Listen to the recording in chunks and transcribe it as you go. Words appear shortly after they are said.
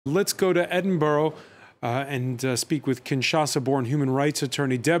Let's go to Edinburgh and speak with Kinshasa-born human rights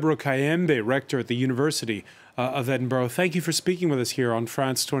attorney Debora Kayembe, rector at the University of Edinburgh. Thank you for speaking with us here on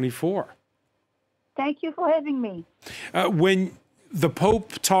France 24. Thank you for having me. When the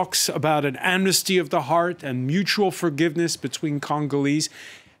Pope talks about an amnesty of the heart and mutual forgiveness between Congolese,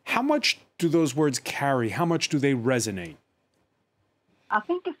 how much do those words carry? How much do they resonate? I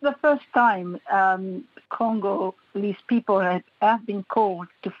think it's the first time Congolese people have been called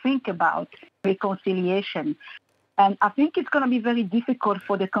to think about reconciliation. And I think it's going to be very difficult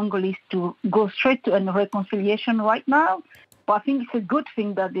for the Congolese to go straight to a reconciliation right now. But I think it's a good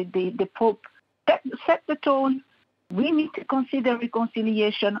thing that the Pope set the tone. We need to consider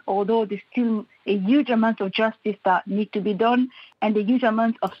reconciliation, although there's still a huge amount of justice that needs to be done and a huge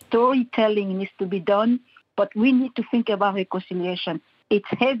amount of storytelling needs to be done. But we need to think about reconciliation. It's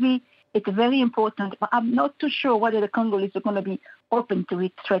heavy, it's very important, but I'm not too sure whether the Congolese are going to be open to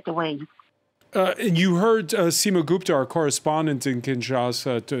it straight away. You heard Sima Gupta, our correspondent in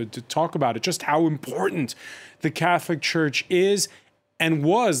Kinshasa, to talk about it, just how important the Catholic Church is and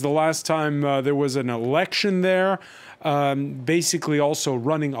was the last time there was an election there, basically also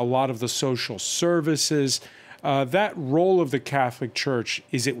running a lot of the social services. That role of the Catholic Church,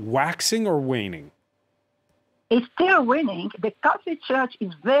 is it waxing or waning? It's still winning. The Catholic Church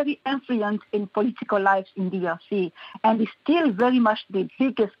is very influential in political lives in DRC, and is still very much the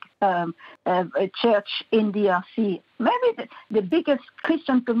biggest church in DRC, maybe the biggest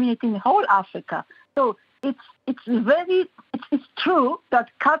Christian community in whole Africa. So it's true that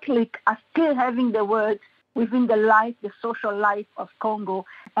Catholics are still having the words within the social life of Congo,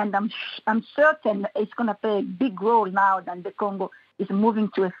 and I'm certain it's going to play a big role now that the Congo is moving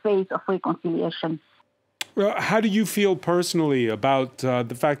to a phase of reconciliation. How do you feel personally about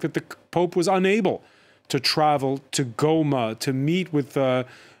the fact that the Pope was unable to travel to Goma to meet with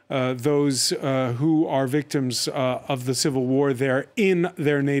those who are victims of the civil war there in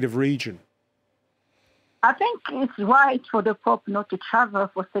their native region? I think it's right for the Pope not to travel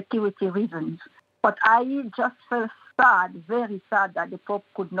for security reasons. But I just felt sad, very sad, that the Pope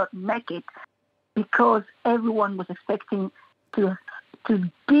could not make it because everyone was expecting to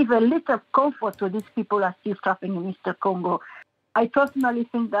give a little comfort to these people who are still suffering in Eastern Congo. I personally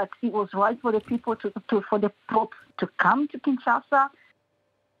think that it was right for the people for the Pope to come to Kinshasa.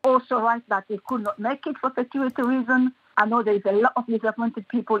 Also right that they could not make it for security reasons. I know there is a lot of disappointed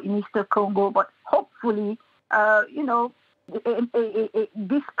people in Eastern Congo, but hopefully,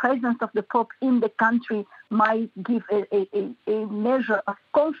 this presence of the Pope in the country might give a measure of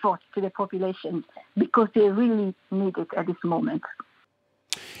comfort to the population because they really need it at this moment.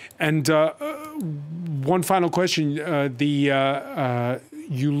 And one final question.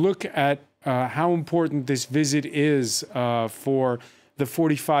 You look at how important this visit is for the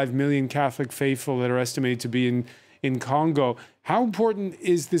 45 million Catholic faithful that are estimated to be in Congo. How important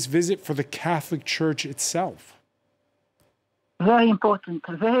is this visit for the Catholic Church itself? Very important,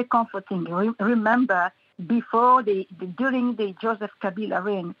 very comforting. Remember, during the Joseph Kabila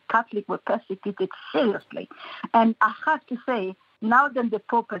reign, Catholics were persecuted seriously. And I have to say, now that the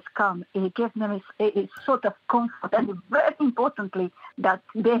Pope has come, he gave them a sort of comfort, and very importantly, that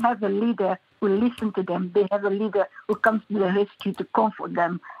they have a leader who listens to them. They have a leader who comes to the rescue to comfort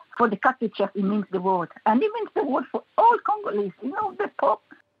them. For the Catholic Church, it means the word. And it means the word for all Congolese. You know, the Pope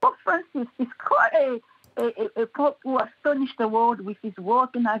Francis is quite a Pope who astonished the world with his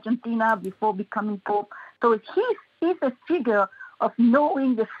work in Argentina before becoming Pope. So he's a figure of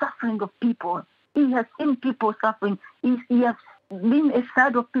knowing the suffering of people. He has seen people suffering. He has been a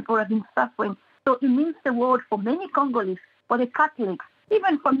side of people who have been suffering. So it means the word for many Congolese, for the Catholics,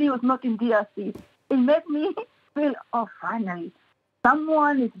 even for me who's not in DRC. It made me feel, oh, finally,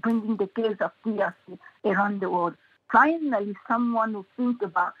 someone is bringing the case of DRC around the world. Finally, someone who thinks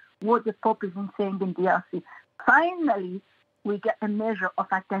about what the Pope is saying in DRC. Finally, we get a measure of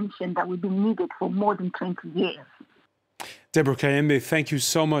attention that will be needed for more than 20 years. Debora Kayembe, thank you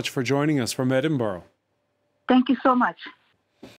so much for joining us from Edinburgh. Thank you so much.